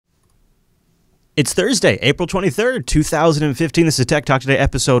It's Thursday, April 23rd, 2015. This is Tech Talk Today,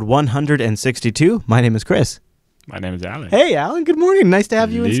 episode 162. My name is Chris. My name is Alan. Hey, Alan. Good morning. Nice to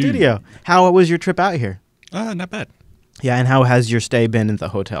have you in studio. How was your trip out here? Not bad. Yeah, and how has your stay been in the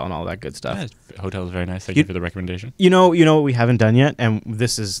hotel and all that good stuff? Yeah, the hotel is very nice. Thank you for the recommendation. You know what we haven't done yet, and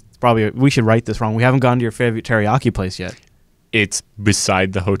this is probably, we should write this wrong. We haven't gone to your favorite teriyaki place yet. It's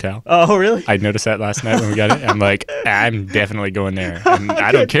beside the hotel. Oh, really? I noticed that last night when we got it. I'm like, I'm definitely going there. And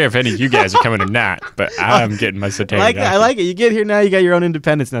I don't care if any of you guys are coming or not, but I'm getting my teriyaki. I like it. You get here now, you got your own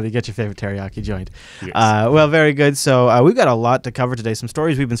independence now that you get your favorite teriyaki joint. Yes. Well, very good. So we've got a lot to cover today. Some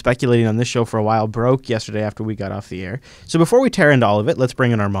stories we've been speculating on this show for a while broke yesterday after we got off the air. So before we tear into all of it, let's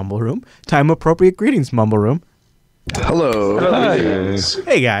bring in our Mumble Room. Time-appropriate greetings, Mumble Room. Hello. Hi.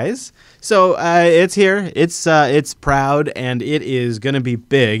 Hey, guys. So it's here. It's proud, and it is going to be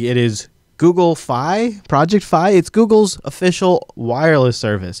big. It is Google Fi, Project Fi. It's Google's official wireless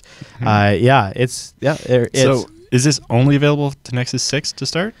service. So is this only available to Nexus 6 to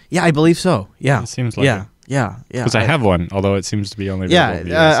start? Yeah, I believe so. Yeah. It seems like it. Yeah. Because I have one, although it seems to be only available.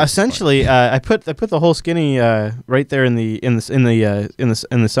 Yeah, essentially, I put the whole skinny right there in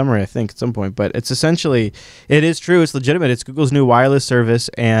the summary, I think, at some point. But it's essentially, it is true, it's legitimate. It's Google's new wireless service,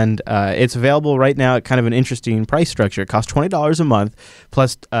 and it's available right now at kind of an interesting price structure. It costs $20 a month,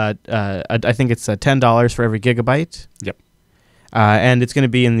 plus I think it's $10 for every gigabyte. Yep. And it's going to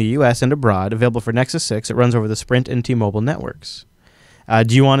be in the U.S. and abroad, available for Nexus 6. It runs over the Sprint and T-Mobile networks.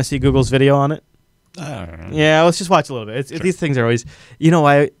 Do you want to see Google's video on it? I don't know. Yeah, let's just watch a little bit. Sure. These things are always, you know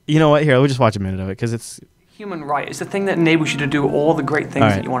what? Here, we'll just watch a minute of it because it's human right. It's the thing that enables you to do all the great things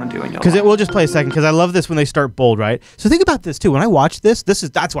that you want to do in your life. Because we'll just play a second because I love this when they start bold, right? So think about this too. When I watch this,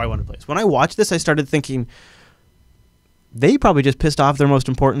 that's why I want to play this. When I watched this, I started thinking they probably just pissed off their most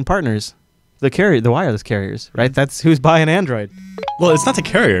important partners, the wireless carriers, right? That's who's buying Android. Well, it's not the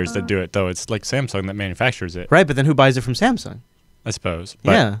carriers that do it though. It's like Samsung that manufactures it. Right, but then who buys it from Samsung? I suppose.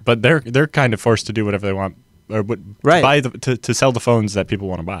 But they're kind of forced to do whatever they want, or to sell the phones that people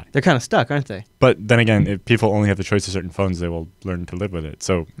want to buy. They're kind of stuck, aren't they? But then again, if people only have the choice of certain phones, they will learn to live with it.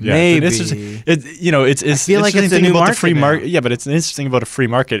 So yeah, maybe it's just, I feel like it's a new market free market. Yeah, but it's interesting about a free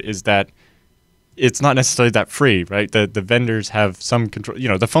market is that it's not necessarily that free, right? The vendors have some control.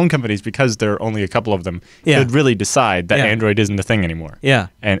 The phone companies, because there are only a couple of them, could really decide that Android isn't the thing anymore. Yeah,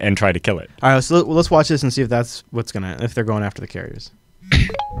 and try to kill it. All right, so let's watch this and see if that's if they're going after the carriers.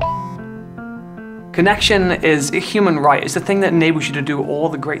 Connection is a human right. It's the thing that enables you to do all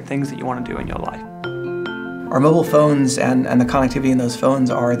the great things that you want to do in your life. Our mobile phones and the connectivity in those phones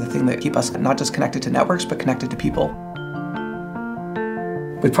are the thing that keep us not just connected to networks, but connected to people.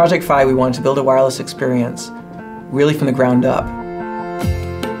 With Project Fi, we wanted to build a wireless experience really from the ground up.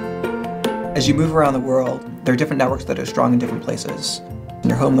 As you move around the world, there are different networks that are strong in different places. In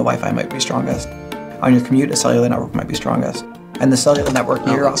your home, the Wi-Fi might be strongest. On your commute, a cellular network might be strongest. And the cellular network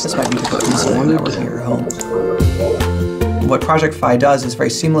near your office might be different from the cellular network near your home. What Project Fi does is very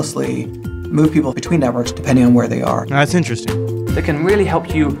seamlessly move people between networks depending on where they are. That's interesting. That can really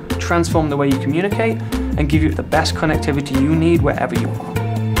help you transform the way you communicate and give you the best connectivity you need wherever you are.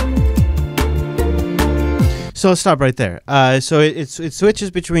 So let's stop right there. So it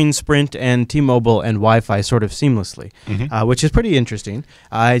switches between Sprint and T-Mobile and Wi-Fi sort of seamlessly, which is pretty interesting.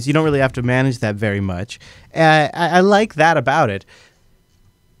 You don't really have to manage that very much. I like that about it.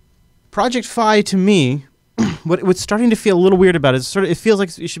 Project Fi, to me, what's starting to feel a little weird about it is it feels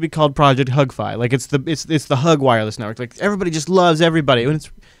like it should be called Project Hug Fi. Like it's the Hug wireless network. Like everybody just loves everybody.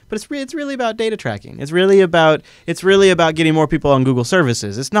 But it's really about data tracking. It's really about getting more people on Google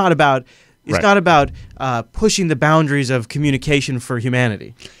services. It's not about pushing the boundaries of communication for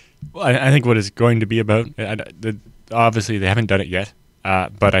humanity. Well, I think what it's going to be about, obviously they haven't done it yet,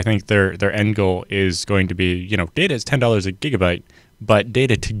 but I think their end goal is going to be, data is $10 a gigabyte, but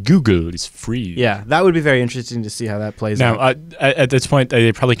data to Google is free. Yeah, that would be very interesting to see how that plays out. Now, at this point,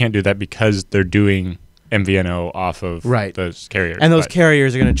 they probably can't do that because they're doing MVNO off of those carriers. And those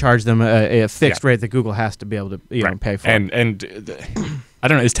carriers are going to charge them a fixed rate that Google has to be able to pay for. I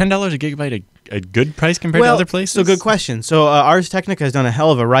don't know, is $10 a gigabyte a good price compared to other places? So good question. So Ars Technica has done a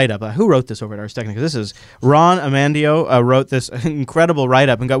hell of a write-up. Who wrote this over at Ars Technica? This is Ron Amandio wrote this incredible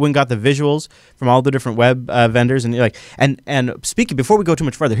write-up and got the visuals from all the different web vendors. And speaking, before we go too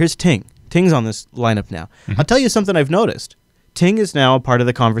much further, here's Ting. Ting's on this lineup now. I'll tell you something I've noticed. Ting is now a part of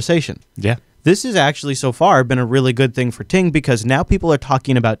the conversation. Yeah. this has actually so far been a really good thing for Ting because now people are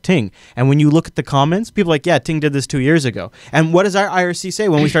talking about Ting. And when you look at the comments, people are like, yeah, Ting did this 2 years ago. And what does our IRC say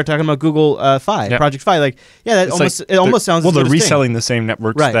when we start talking about Google Fi, Project Fi? Like, yeah, that almost sounds well, as good they're as reselling Ting. the same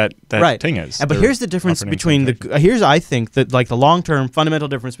networks that Ting is. But here's the difference between here's, I think, that like the long-term fundamental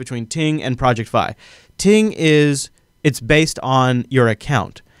difference between Ting and Project Fi. Ting it's based on your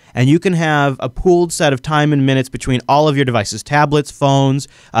account. And you can have a pooled set of time and minutes between all of your devices, tablets, phones,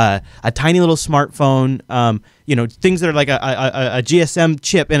 a tiny little smartphone, things that are like a GSM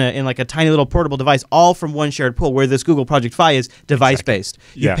chip in like a tiny little portable device, all from one shared pool, where this Google Project Fi is device-based.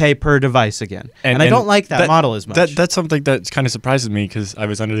 You pay per device again. And I don't like that model as much. That's something that kind of surprises me because I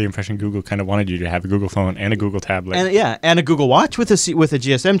was under the impression Google kind of wanted you to have a Google phone and a Google tablet. And a Google Watch with a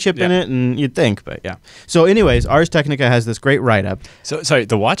GSM chip in it, and you'd think, but yeah. So anyways, Ars Technica has this great write-up. So, sorry,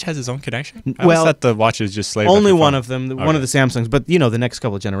 the Watch has its own connection? I thought the Watch is just slave only one of them, one of the Samsungs, but the next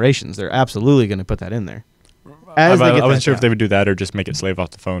couple of generations, they're absolutely going to put that in there. I wasn't sure if they would do that or just make it slave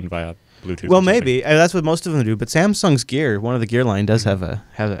off the phone via Bluetooth. Well, maybe that's what most of them do. But Samsung's Gear, one of the Gear line, does have a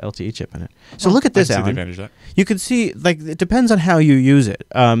LTE chip in it. So look at this, Alan. The advantage of that. You can see, like, it depends on how you use it.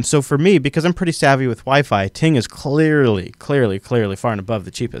 So for me, because I'm pretty savvy with Wi-Fi, Ting is clearly far and above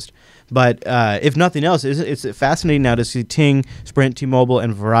the cheapest. But if nothing else, it's fascinating now to see Ting, Sprint, T-Mobile,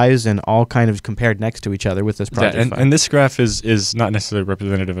 and Verizon all kind of compared next to each other with this Project Fi. And this graph is not necessarily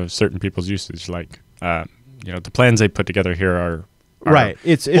representative of certain people's usage. Like, the plans they put together here are right.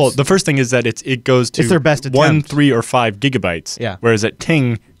 It's the first thing is that it goes to it's their best attempt. 1, 3, or 5 gigabytes. Yeah. Whereas at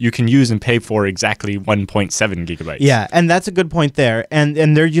Ting, you can use and pay for exactly 1.7 gigabytes. Yeah, and that's a good point there. And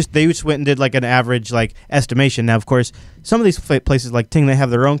they just went and did like an average like estimation. Now, of course, some of these places like Ting, they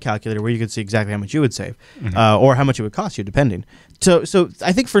have their own calculator where you can see exactly how much you would save, or how much it would cost you, depending. So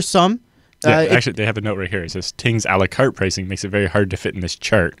I think for some. Actually, they have a note right here. It says Ting's a la carte pricing makes it very hard to fit in this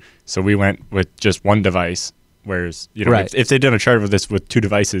chart. So we went with just one device. Whereas, if they'd done a chart of this with 2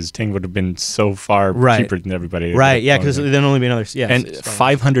 devices, Ting would have been so far cheaper than everybody. Right, yeah, because then only be another. Yeah, and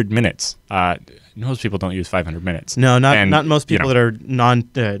 500 minutes. Most people don't use 500 minutes. No, not most people that are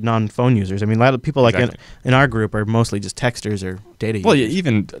non-phone users. I mean, a lot of people like in our group are mostly just texters or data users. Well,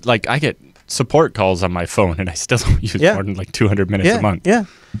 even like I get support calls on my phone, and I still don't use more than like 200 minutes a month. Yeah.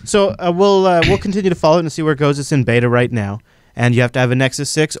 So we'll continue to follow it and see where it goes. It's in beta right now. And you have to have a Nexus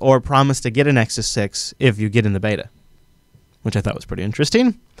 6 or promise to get a Nexus 6 if you get in the beta, which I thought was pretty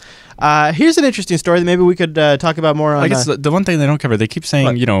interesting. Here's an interesting story that maybe we could talk about more on. I guess the one thing they don't cover, they keep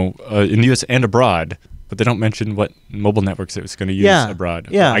saying, in the U.S. and abroad, but they don't mention what mobile networks it's going to use abroad.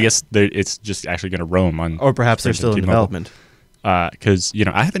 Yeah. I guess it's just actually going to roam on. Or perhaps they're still in development. Because,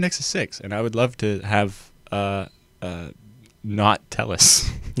 I have a Nexus 6, and I would love to have not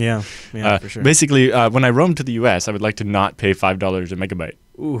TELUS. Yeah, for sure. Basically, when I roam to the U.S., I would like to not pay $5 a megabyte.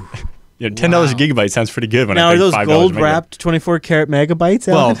 Ooh. $10 a gigabyte sounds pretty good when I pay $5 a megabyte. Now, are those gold-wrapped 24-karat megabytes,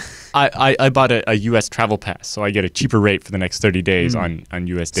 Alan? Well, I bought a U.S. travel pass, so I get a cheaper rate for the next 30 days on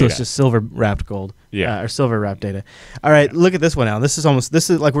U.S. data. So it's just silver-wrapped gold. Yeah. Or silver-wrapped data. All right, look at this one, Alan. This is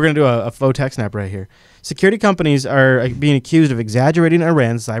like we're going to do a faux tech snap right here. Security companies are being accused of exaggerating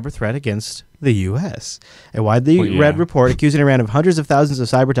Iran's cyber threat against the U.S. A widely read report accusing Iran of hundreds of thousands of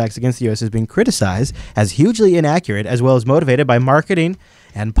cyber attacks against the U.S. is being criticized as hugely inaccurate as well as motivated by marketing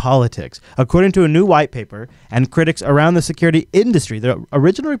and politics. According to a new white paper and critics around the security industry, the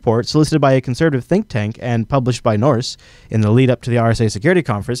original report, solicited by a conservative think tank and published by Norse in the lead up to the RSA Security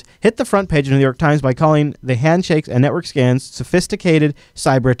Conference, hit the front page of the New York Times by calling the handshakes and network scans sophisticated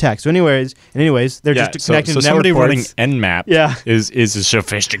cyber attacks. So anyways, they're just connecting so network somebody ports. running Nmap is a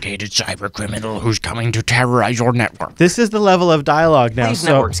sophisticated cyber criminal who's coming to terrorize your network. This is the level of dialogue now. These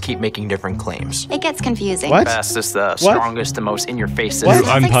networks keep making different claims. It gets confusing. What? Fastest, the strongest, the most in-your-face system. What?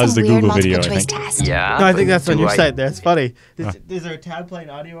 Unpause the Google video, I think. Test. Yeah. No, I think that's on your site there. It's funny. Is there a tab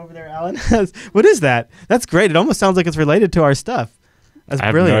playing audio over there, Alan? What is that? That's great. It almost sounds like it's related to our stuff. That's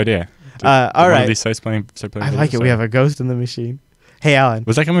brilliant. I have no idea. All right. One of these sites playing I like it. We have a ghost in the machine. Hey, Alan.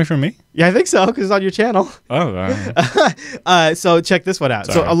 Was that coming from me? Yeah, I think so, because it's on your channel. Oh. So check this one out.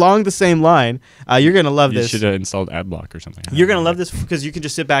 Sorry. So along the same line, you're going to love You this. should have installed AdBlock or something. You're going to love this because you can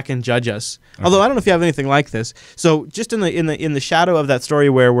just sit back and judge us. Okay. Although I don't know if you have anything like this. So just in the shadow of that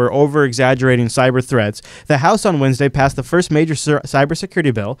story where we're over exaggerating cyber threats, the House on Wednesday passed the first major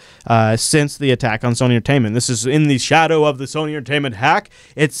cybersecurity bill since the attack on Sony Entertainment. This is in the shadow of the Sony Entertainment hack.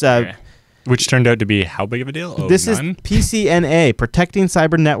 It's which turned out to be how big of a deal? This is PCNA, Protecting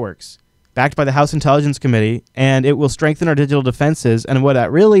Cyber Networks, backed by the House Intelligence Committee, and it will strengthen our digital defenses. And what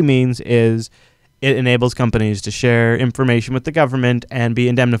that really means is it enables companies to share information with the government and be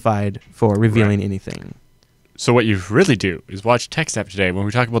indemnified for revealing anything. So what you really do is watch TechSnap today when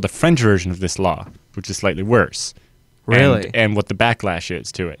we talk about the French version of this law, which is slightly worse. Really? And what the backlash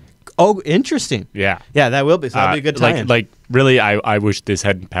is to it. Oh, interesting. Yeah. Yeah, that will be. So that'll be a good tie-in. Really, I wish this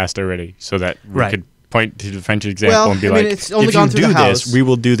hadn't passed already so that we could point to the French example and be it's only if gone you through do the this, House. we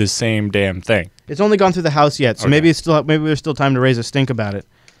will do the same damn thing. It's only gone through the House yet, so Okay. maybe there's still time to raise a stink about it.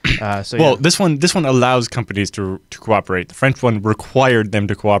 This one allows companies to cooperate. The French one required them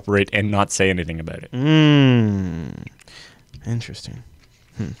to cooperate and not say anything about it. Interesting.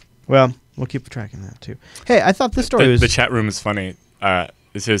 Well, we'll keep tracking that too. Hey, I thought this story was... The chat room is funny.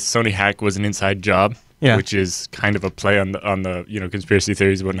 It says Sony hack was an inside job, which is kind of a play on the conspiracy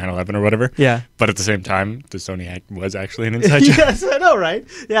theories about 9/11 or whatever. Yeah. But at the same time, the Sony hack was actually an inside job. Yes, I know, right?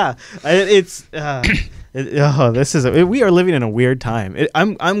 Yeah. We are living in a weird time.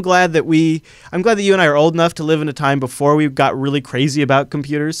 I'm glad that you and I are old enough to live in a time before we got really crazy about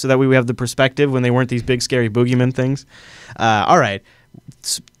computers, so that we have the perspective when they weren't these big scary boogeyman things. All right.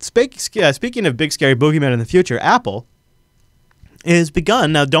 Speaking of big scary boogeymen in the future, Apple is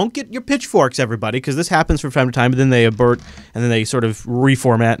begun. Now, don't get your pitchforks, everybody, because this happens from time to time, but then they abort and then they sort of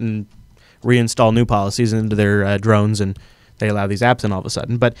reformat and reinstall new policies into their drones, and they allow these apps in all of a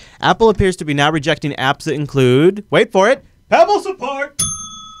sudden. But Apple appears to be now rejecting apps that include, wait for it, Pebble support!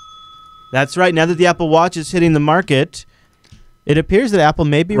 That's right. Now that the Apple Watch is hitting the market, it appears that Apple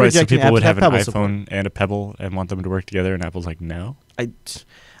may be rejecting so people apps would that have an Pebble iPhone support. and a Pebble and want them to work together, and Apple's like, no.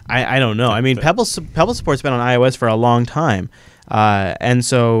 I don't know. I mean, Pebble support's been on iOS for a long time. And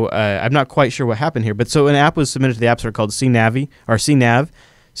so I'm not quite sure what happened here. But so an app was submitted to the App Store called CNAV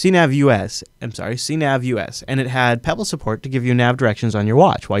US, and it had Pebble support to give you nav directions on your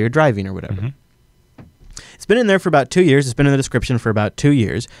watch while you're driving or whatever. Mm-hmm. It's been in there for about 2 years. It's been in the description for about 2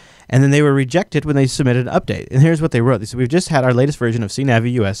 years. And then they were rejected when they submitted an update. And here's what they wrote. They said, we've just had our latest version of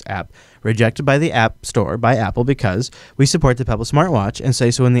CNAV US app rejected by the App Store by Apple because we support the Pebble smartwatch and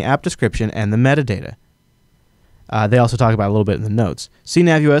say so in the app description and the metadata. They also talk about it a little bit in the notes.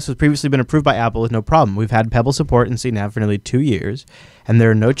 CNAV US has previously been approved by Apple with no problem. We've had Pebble support in CNAV for nearly 2 years, and there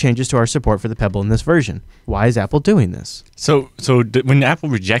are no changes to our support for the Pebble in this version. Why is Apple doing this? So when Apple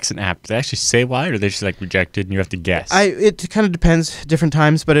rejects an app, do they actually say why, or they just rejected and you have to guess? It kind of depends different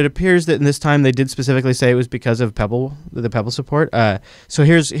times, but it appears that in this time they did specifically say it was because of the Pebble support. So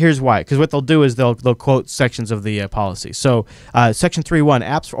here's why. Because what they'll do is they'll quote sections of the policy. So Section 3.1,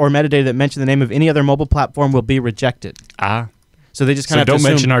 apps or metadata that mention the name of any other mobile platform will be rejected. So they just kind of don't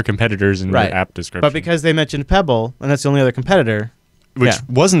mention our competitors in your app description. But because they mentioned Pebble, and that's the only other competitor... Which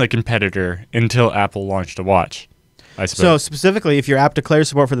wasn't a competitor until Apple launched a watch, I suppose. So specifically, if your app declares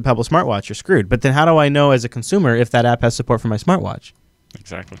support for the Pebble smartwatch, you're screwed. But then how do I know as a consumer if that app has support for my smartwatch?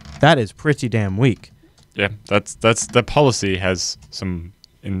 Exactly. That is pretty damn weak. Yeah, that's the policy has some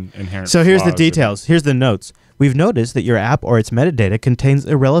inherent So here's the flaws. details. Here's the notes. We've noticed that your app or its metadata contains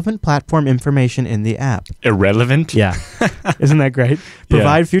irrelevant platform information in the app. Irrelevant? Yeah. Isn't that great?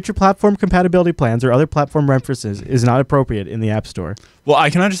 Provide future platform compatibility plans or other platform references is not appropriate in the App Store. Well,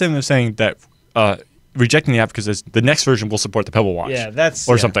 I can understand them saying that rejecting the app because the next version will support the Pebble Watch. Yeah, that's...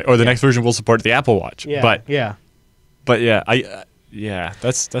 Or something. Or the next version will support the Apple Watch. Yeah, But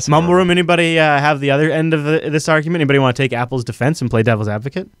that's Mumble Room, anybody have the other end of this argument? Anybody want to take Apple's defense and play devil's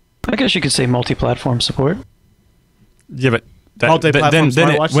advocate? I guess you could say multi-platform support. Yeah, but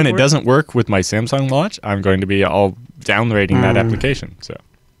when it doesn't work with my Samsung Watch, I'm going to be all downrating that application. So,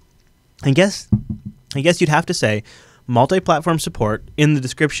 I guess you'd have to say multi-platform support in the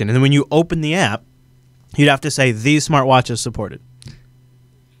description, and then when you open the app, you'd have to say these smartwatches supported.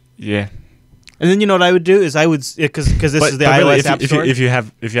 Yeah. And then you know what I would do is because this is the iOS App Store. If you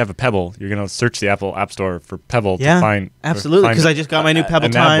have a Pebble, you're gonna search the Apple App Store for Pebble to find. Absolutely, because I just got my new Pebble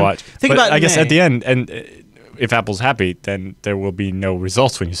Time. Watch. Think about it. I guess at the end, and if Apple's happy, then there will be no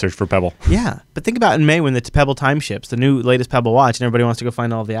results when you search for Pebble. Yeah, but think about in May when the Pebble Time ships, the new latest Pebble Watch, and everybody wants to go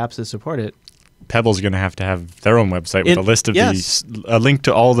find all the apps that support it. Pebble's going to have their own website with a list of a link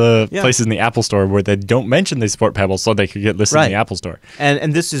to all the places in the Apple Store where they don't mention they support Pebble, so they could get listed in the Apple Store.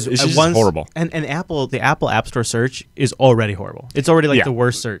 And this is it's just horrible. And the Apple App Store search is already horrible. It's already the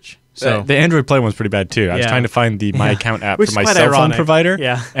worst search. So the Android Play one's pretty bad too. I was trying to find the My Account app for my cell phone provider,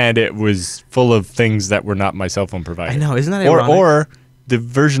 and it was full of things that were not my cell phone provider. I know, isn't that ironic? Or the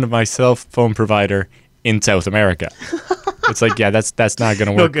version of my cell phone provider in South America. It's like, that's not going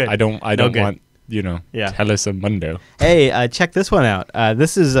to work. No good. I don't want Telemundo. Hey, check this one out.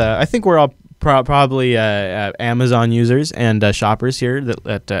 This is I think we're all probably Amazon users and shoppers here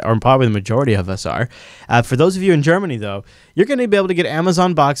that or probably the majority of us are. For those of you in Germany, though, you're going to be able to get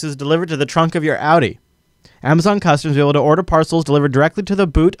Amazon boxes delivered to the trunk of your Audi. Amazon customers will be able to order parcels delivered directly to the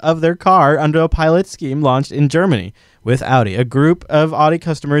boot of their car under a pilot scheme launched in Germany with Audi. A group of Audi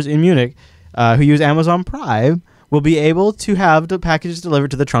customers in Munich who use Amazon Prime will be able to have the packages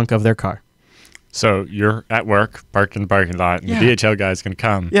delivered to the trunk of their car. So you're at work, parked in the parking lot, and the DHL guy's going to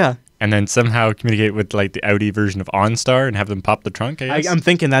come. Yeah. And then somehow communicate with like the Audi version of OnStar and have them pop the trunk, I guess? I'm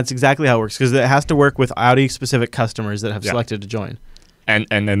thinking that's exactly how it works because it has to work with Audi-specific customers that have selected to join. And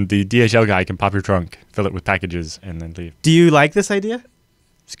then the DHL guy can pop your trunk, fill it with packages, and then leave. Do you like this idea?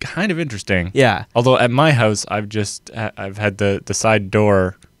 It's kind of interesting. Yeah. Although at my house, I've had the side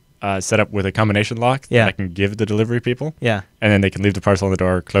door set up with a combination lock that I can give the delivery people. Yeah. And then they can leave the parcel on the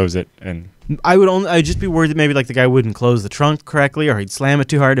door, close it, and... I'd just be worried that maybe like the guy wouldn't close the trunk correctly or he'd slam it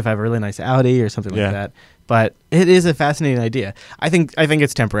too hard if I have a really nice Audi or something like that. But it is a fascinating idea. I think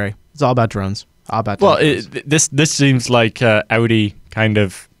it's temporary. It's all about drones. This seems like Audi kind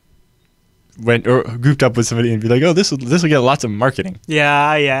of went or grouped up with somebody and be like, oh, this will get lots of marketing.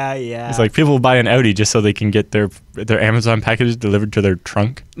 Yeah. It's like people will buy an Audi just so they can get their Amazon packages delivered to their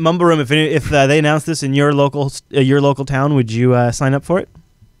trunk. Mumble Room, if they announce this in your local town, would you sign up for it?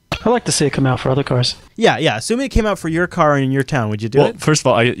 I'd like to see it come out for other cars. Yeah. Assuming it came out for your car in your town, would you do it? First of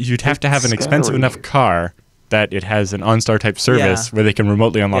all, you'd have to have an expensive enough car that it has an OnStar type service where they can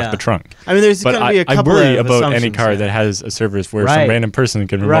remotely unlock the trunk. I mean, there's going to be a couple I worry of about any assumptions, car that has a service where some random person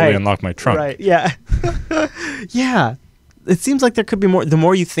can remotely unlock my trunk. Right, yeah. Yeah. It seems like there could be more. The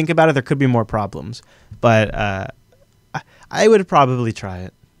more you think about it, there could be more problems. But I would probably try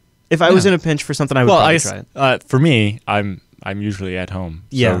it. If I was in a pinch for something, I would probably try it. For me, I'm usually at home.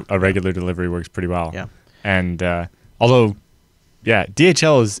 Yeah. So a regular delivery works pretty well. Yeah. And although... Yeah,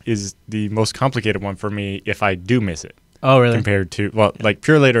 DHL is the most complicated one for me if I do miss it. Oh, really? Compared to, like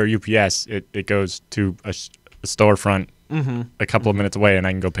Purelator or UPS, it goes to a storefront a couple of minutes away and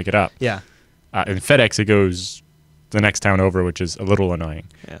I can go pick it up. Yeah. In FedEx, it goes the next town over, which is a little annoying.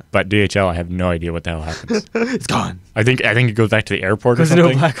 Yeah. But DHL, I have no idea what the hell happens. It's gone. I think it goes back to the airport or Goes something.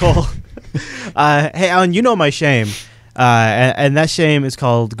 into a black hole. Hey, Alan, you know my shame. And that shame is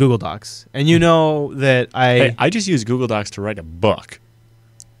called Google Docs. And you know that I just use Google Docs to write a book.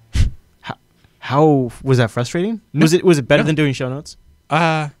 How was that frustrating? No. Was it better than doing show notes?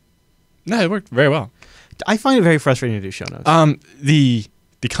 No, it worked very well. I find it very frustrating to do show notes. The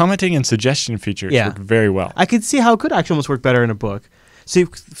commenting and suggestion features work very well. I could see how it could actually almost work better in a book. See,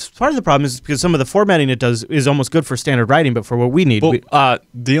 part of the problem is because some of the formatting it does is almost good for standard writing, but for what we need. Well,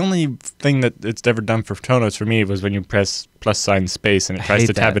 the only thing that it's ever done for show notes for me was when you press +sign space and it tries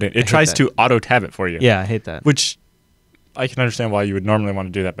to tab it in. It tries to auto tab it for you. Yeah, I hate that. Which I can understand why you would normally want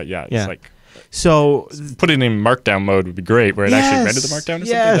to do that, but it's like... So putting it in markdown mode would be great, where it actually rendered the markdown or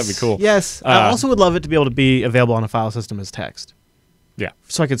something. That'd be cool. Yes. I also would love it to be able to be available on a file system as text. Yeah.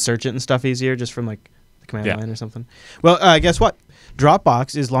 So I could search it and stuff easier just from like the command line or something. Well, guess what?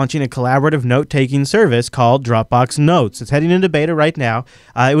 Dropbox is launching a collaborative note-taking service called Dropbox Notes. It's heading into beta right now.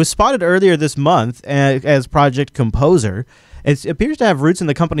 It was spotted earlier this month as Project Composer. It appears to have roots in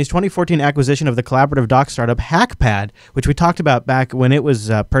the company's 2014 acquisition of the collaborative doc startup HackPad, which we talked about back when it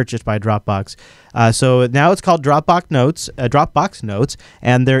was purchased by Dropbox. So now it's called Dropbox Notes,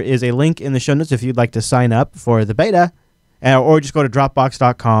 and there is a link in the show notes if you'd like to sign up for the beta, or just go to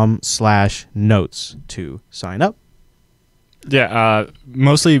dropbox.com/notes to sign up. Yeah,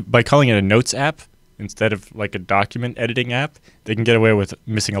 mostly by calling it a notes app instead of like a document editing app, they can get away with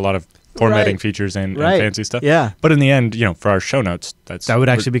missing a lot of formatting features and fancy stuff. Yeah. But in the end, for our show notes, that would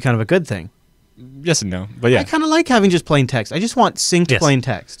actually be kind of a good thing. Yes and no, but yeah. I kind of like having just plain text. I just want synced plain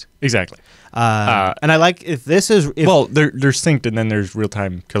text. Exactly. And I like if this is... well, they're synced and then there's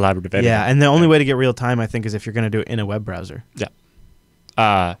real-time collaborative editing. Yeah, and the only way to get real-time, I think, is if you're going to do it in a web browser. Yeah.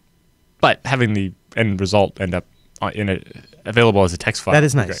 But having the end result end up available as a text file. That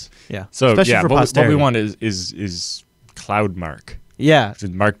is nice. Yeah. So especially for posterity. What we want is CloudMark. Yeah. Which is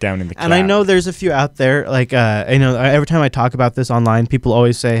markdown in the cloud. And I know there's a few out there. Like I know every time I talk about this online, people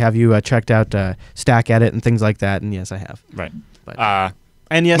always say, "Have you checked out Stack Edit and things like that?" And yes, I have. Right. But,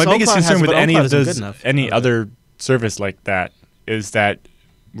 and yes, my biggest concern with any of those, any other service like that, is that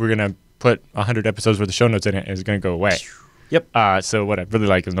we're gonna put 100 episodes worth of show notes in it, and it's gonna go away. Yep. So what I really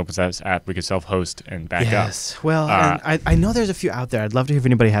like is an open source app we could self-host and back up. Yes. Well, and I know there's a few out there. I'd love to hear if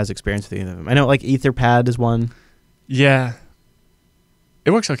anybody has experience with either of them. I know like Etherpad is one. Yeah.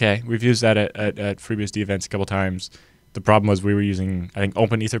 It works okay. We've used that at FreeBSD events a couple times. The problem was we were using, I think,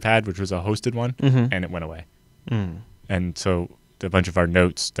 Open Etherpad, which was a hosted one, and it went away. And so a bunch of our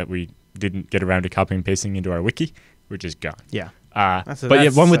notes that we didn't get around to copying and pasting into our wiki were just gone. Yeah.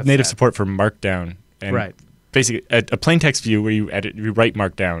 But one with native support for Markdown. And right. basically a plain text view where you write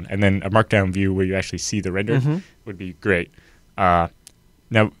Markdown, and then a Markdown view where you actually see the render would be great. Now,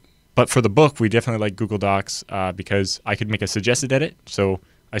 but for the book, we definitely like Google Docs because I could make a suggested edit. So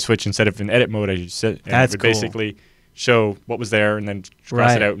I switch instead of in edit mode, I just sit and it would basically show what was there and then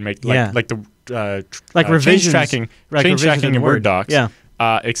cross it out and make like the revisions, change tracking in Word docs. Yeah.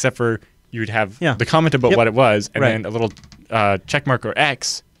 Except for you'd have the comment about what it was, and then a little check mark or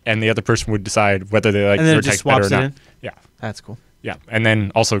X, and the other person would decide whether they like your text better or not. Yeah, that's cool. Yeah, and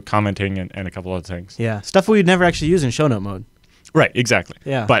then also commenting and a couple other things. Yeah, stuff we'd never actually use in show note mode. Right, exactly.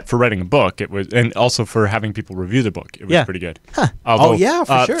 Yeah. But for writing a book, it was, and also for having people review the book, it was pretty good. Huh. Although,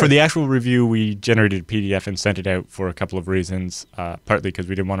 for sure. For the actual review, we generated a PDF and sent it out for a couple of reasons. Partly because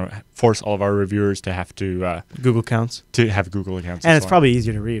we didn't want to force all of our reviewers to have to Google accounts. To have Google accounts. And it's probably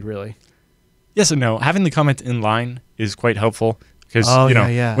easier to read, really. Yes and no. Having the comment in line is quite helpful. Because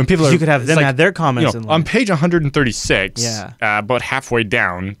when people you could have them add their comments in line. On page 136, about halfway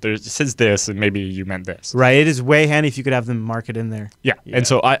down, it says this, and maybe you meant this. Right. It is way handy if you could have them mark it in there. Yeah. And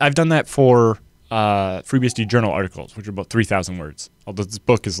so I've done that for FreeBSD journal articles, which are about 3,000 words. Although this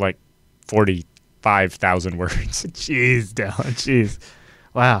book is like 45,000 words. Jeez, Dylan. Jeez.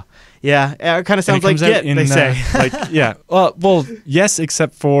 Wow. Yeah. It kind of sounds like Git, they say. Well, yes,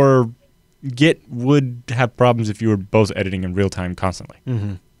 except for Git would have problems if you were both editing in real time constantly,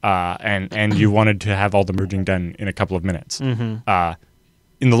 and you wanted to have all the merging done in a couple of minutes. In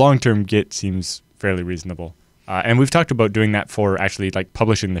the long term, Git seems fairly reasonable, and we've talked about doing that for actually like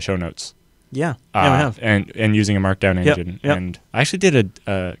publishing the show notes. Yeah, we have, and using a Markdown engine. Yep. And I actually did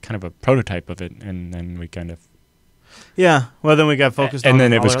a kind of a prototype of it, and then we kind of. Yeah, well, then we got focused on and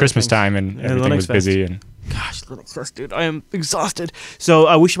then it was Christmas time, and everything was busy. And gosh, Linux Fest, dude, I am exhausted.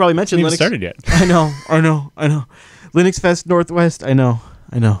 So we should probably mention Linux. Started yet? I know. Linux Fest Northwest. I know.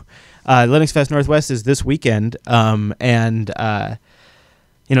 Linux Fest Northwest is this weekend, and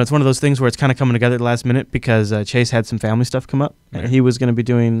it's one of those things where it's kind of coming together at the last minute because Chase had some family stuff come up, and he was going to be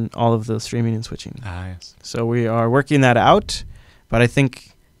doing all of the streaming and switching. Yes. So we are working that out, but I think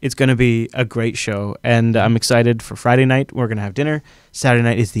it's going to be a great show, and I'm excited for Friday night. We're going to have dinner. Saturday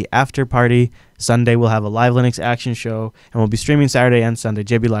night is the after party. Sunday we'll have a live Linux action show, and we'll be streaming Saturday and Sunday,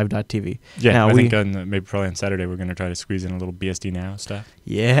 jblive.tv. Yeah, now I think maybe probably on Saturday we're going to try to squeeze in a little BSD Now stuff.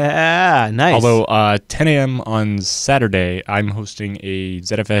 Yeah, nice. Although 10 a.m. on Saturday, I'm hosting a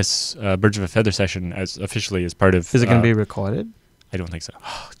ZFS Birds of a Feather session as part of... Is it going to be recorded? I don't think so.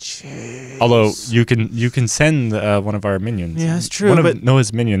 Oh, jeez. Although you can send one of our minions. Yeah, that's true. One of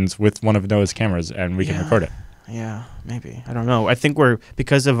Noah's minions with one of Noah's cameras, and we can record it. Yeah, maybe. I don't know. I think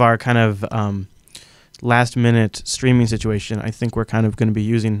because of our kind of last-minute streaming situation, I think we're kind of going to be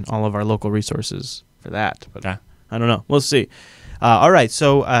using all of our local resources for that. But I don't know. We'll see. All right.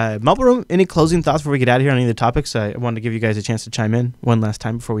 So, Mobile Room, any closing thoughts before we get out of here on any of the topics? I wanted to give you guys a chance to chime in one last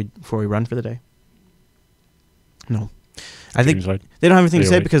time before we run for the day. No. I think they don't have anything to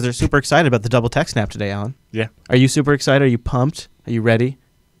say because they're super excited about the double tech snap today, Alan. Yeah. Are you super excited? Are you pumped? Are you ready?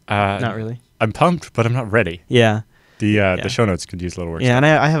 Not really. I'm pumped, but I'm not ready. Yeah. The show notes could use a little work. Yeah, and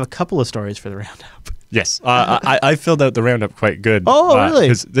I have a couple of stories for the roundup. Yes. I filled out the roundup quite good. Oh, really?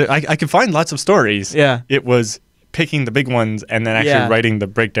 Because I could find lots of stories. Yeah. It was picking the big ones and then actually writing the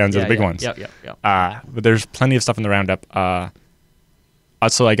breakdowns of the big ones. Yeah. But there's plenty of stuff in the roundup.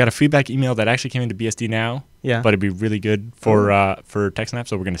 So I got a feedback email that actually came into BSD Now. Yeah. But it'd be really good for TechSnap,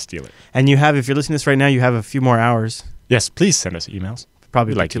 so we're going to steal it. And if you're listening to this right now, you have a few more hours. Yes, please send us emails.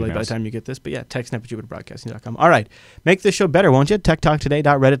 Probably too late by the time you get this. But yeah, techsnap@jupiterbroadcasting.com. All right. Make this show better, won't you?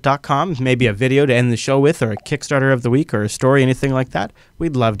 techtalktoday.reddit.com. Maybe a video to end the show with, or a Kickstarter of the week, or a story, anything like that.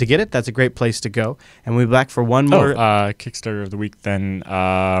 We'd love to get it. That's a great place to go. And we'll be back for one more. Kickstarter of the week then.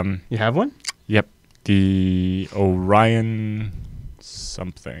 You have one? Yep. The Orion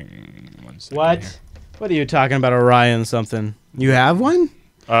something. What? Here. What are you talking about, Orion something? You have one?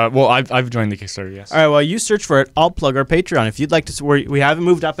 Well, I've joined the Kickstarter, yes. All right, well, you search for it. I'll plug our Patreon. If you'd like to, we haven't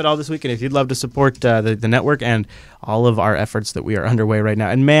moved up at all this week, and if you'd love to support the network and all of our efforts that we are underway right now.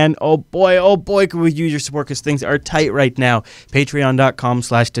 And man, oh boy, can we use your support because things are tight right now.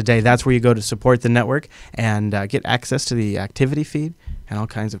 Patreon.com/today. That's where you go to support the network and get access to the activity feed and all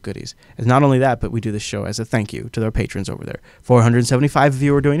kinds of goodies. And not only that, but we do this show as a thank you to our patrons over there. 475 of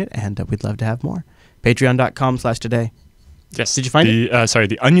you are doing it, and we'd love to have more. Patreon.com/today. Yes. Did you find it?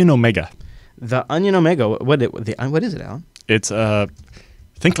 The Onion Omega. The Onion Omega. What is it, Alan? It's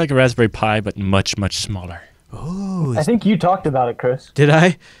think like a Raspberry Pi, but much, much smaller. Oh. I think you talked about it, Chris. Did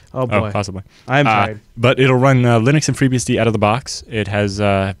I? Oh, boy. Oh, possibly. I'm tired. But it'll run Linux and FreeBSD out of the box. It has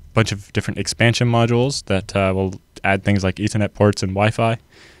a bunch of different expansion modules that will add things like Ethernet ports and Wi-Fi.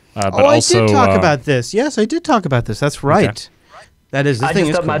 But I also, did talk about this. Yes, I did talk about this. That's right. Okay. That is the I thing.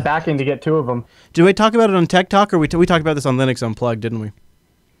 just Is upped my cool. backing to get 2 of them. Did we talk about it on Tech Talk, or we talked about this on Linux Unplugged, didn't we?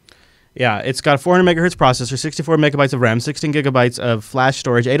 Yeah, it's got a 400 megahertz processor, 64 megabytes of RAM, 16 gigabytes of flash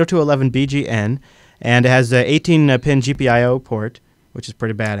storage, 802.11 BGN, and it has a 18-pin GPIO port, which is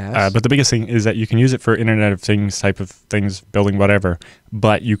pretty badass. But the biggest thing is that you can use it for Internet of Things type of things, building whatever,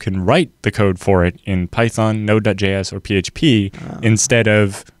 but you can write the code for it in Python, Node.js, or PHP instead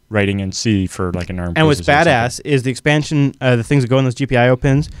of writing in C for like an ARM. And what's badass is the expansion, the things that go in those GPIO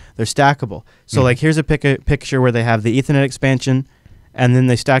pins, they're stackable. So like here's a picture where they have the Ethernet expansion, and then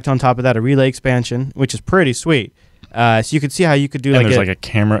they stacked on top of that a relay expansion, which is pretty sweet. So you could see how you could do and there's like a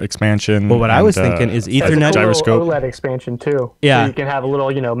camera expansion. Well, what I was thinking is Ethernet That's a cool gyroscope. little OLED expansion too. Yeah. So you can have a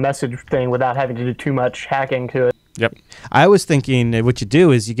little, message thing without having to do too much hacking to it. Yep. I was thinking what you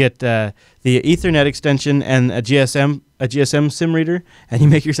do is you get the Ethernet extension and a GSM SIM reader, and you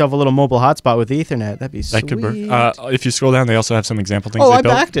make yourself a little mobile hotspot with Ethernet. That'd be sweet. That could work. If you scroll down, they also have some example things. Oh, they I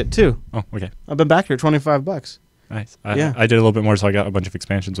built. backed it too. Oh, okay. I've been backed here $25. Nice. Yeah. I did a little bit more, so I got a bunch of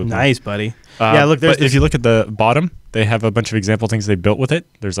expansions with Nice, buddy. them. Yeah, look, there's but if you look at the bottom, they have a bunch of example things they built with it.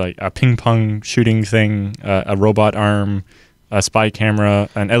 There's like a ping pong shooting thing, a robot arm, a spy camera,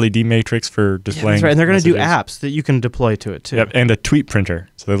 an LED matrix for displaying. That's right, and they're going to do messages. apps that you can deploy to it too. Yep, and a tweet printer.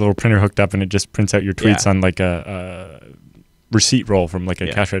 So the little printer hooked up, and it just prints out your tweets on like a receipt roll from like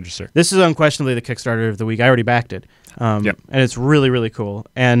a cash register. This is unquestionably the Kickstarter of the week. I already backed it, and it's really, really cool.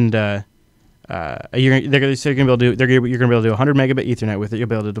 And you're going to be able to do 100 megabit Ethernet with it. You'll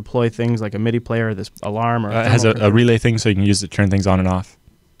be able to deploy things like a MIDI player, this alarm, or It has a relay thing, so you can use it to turn things on and off.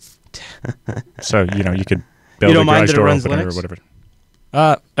 So you could build a garage door opener or whatever.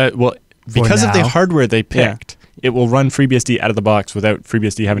 Well, because of the hardware they picked, it will run FreeBSD out of the box without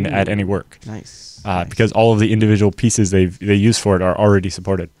FreeBSD having to add any work. Nice. Because all of the individual pieces they use for it are already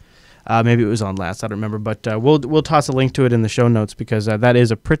supported. Maybe it was on last. I don't remember, but we'll toss a link to it in the show notes because that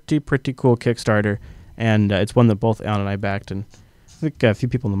is a pretty cool Kickstarter, and it's one that both Alan and I backed, and I think a few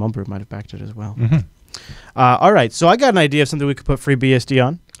people in the Mum Group might have backed it as well. Mm-hmm. All right, so I got an idea of something we could put FreeBSD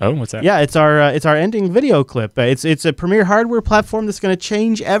on. Oh, what's that? Yeah, it's our ending video clip. It's a premier hardware platform that's going to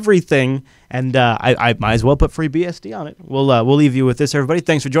change everything, and I might as well put FreeBSD on it. We'll leave you with this, everybody.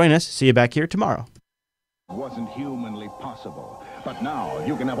 Thanks for joining us. See you back here tomorrow. Wasn't humanly possible, but now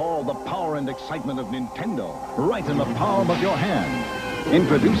you can have all the power and excitement of Nintendo right in the palm of your hand.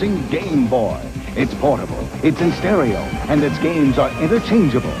 Introducing Game Boy. It's portable, it's in stereo, and its games are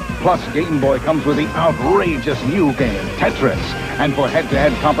interchangeable. Plus, Game Boy comes with the outrageous new game, Tetris. And for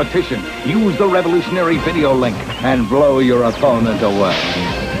head-to-head competition, use the revolutionary video link and blow your opponent away.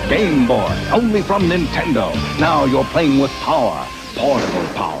 Game Boy, only from Nintendo. Now you're playing with power, portable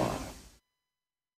power.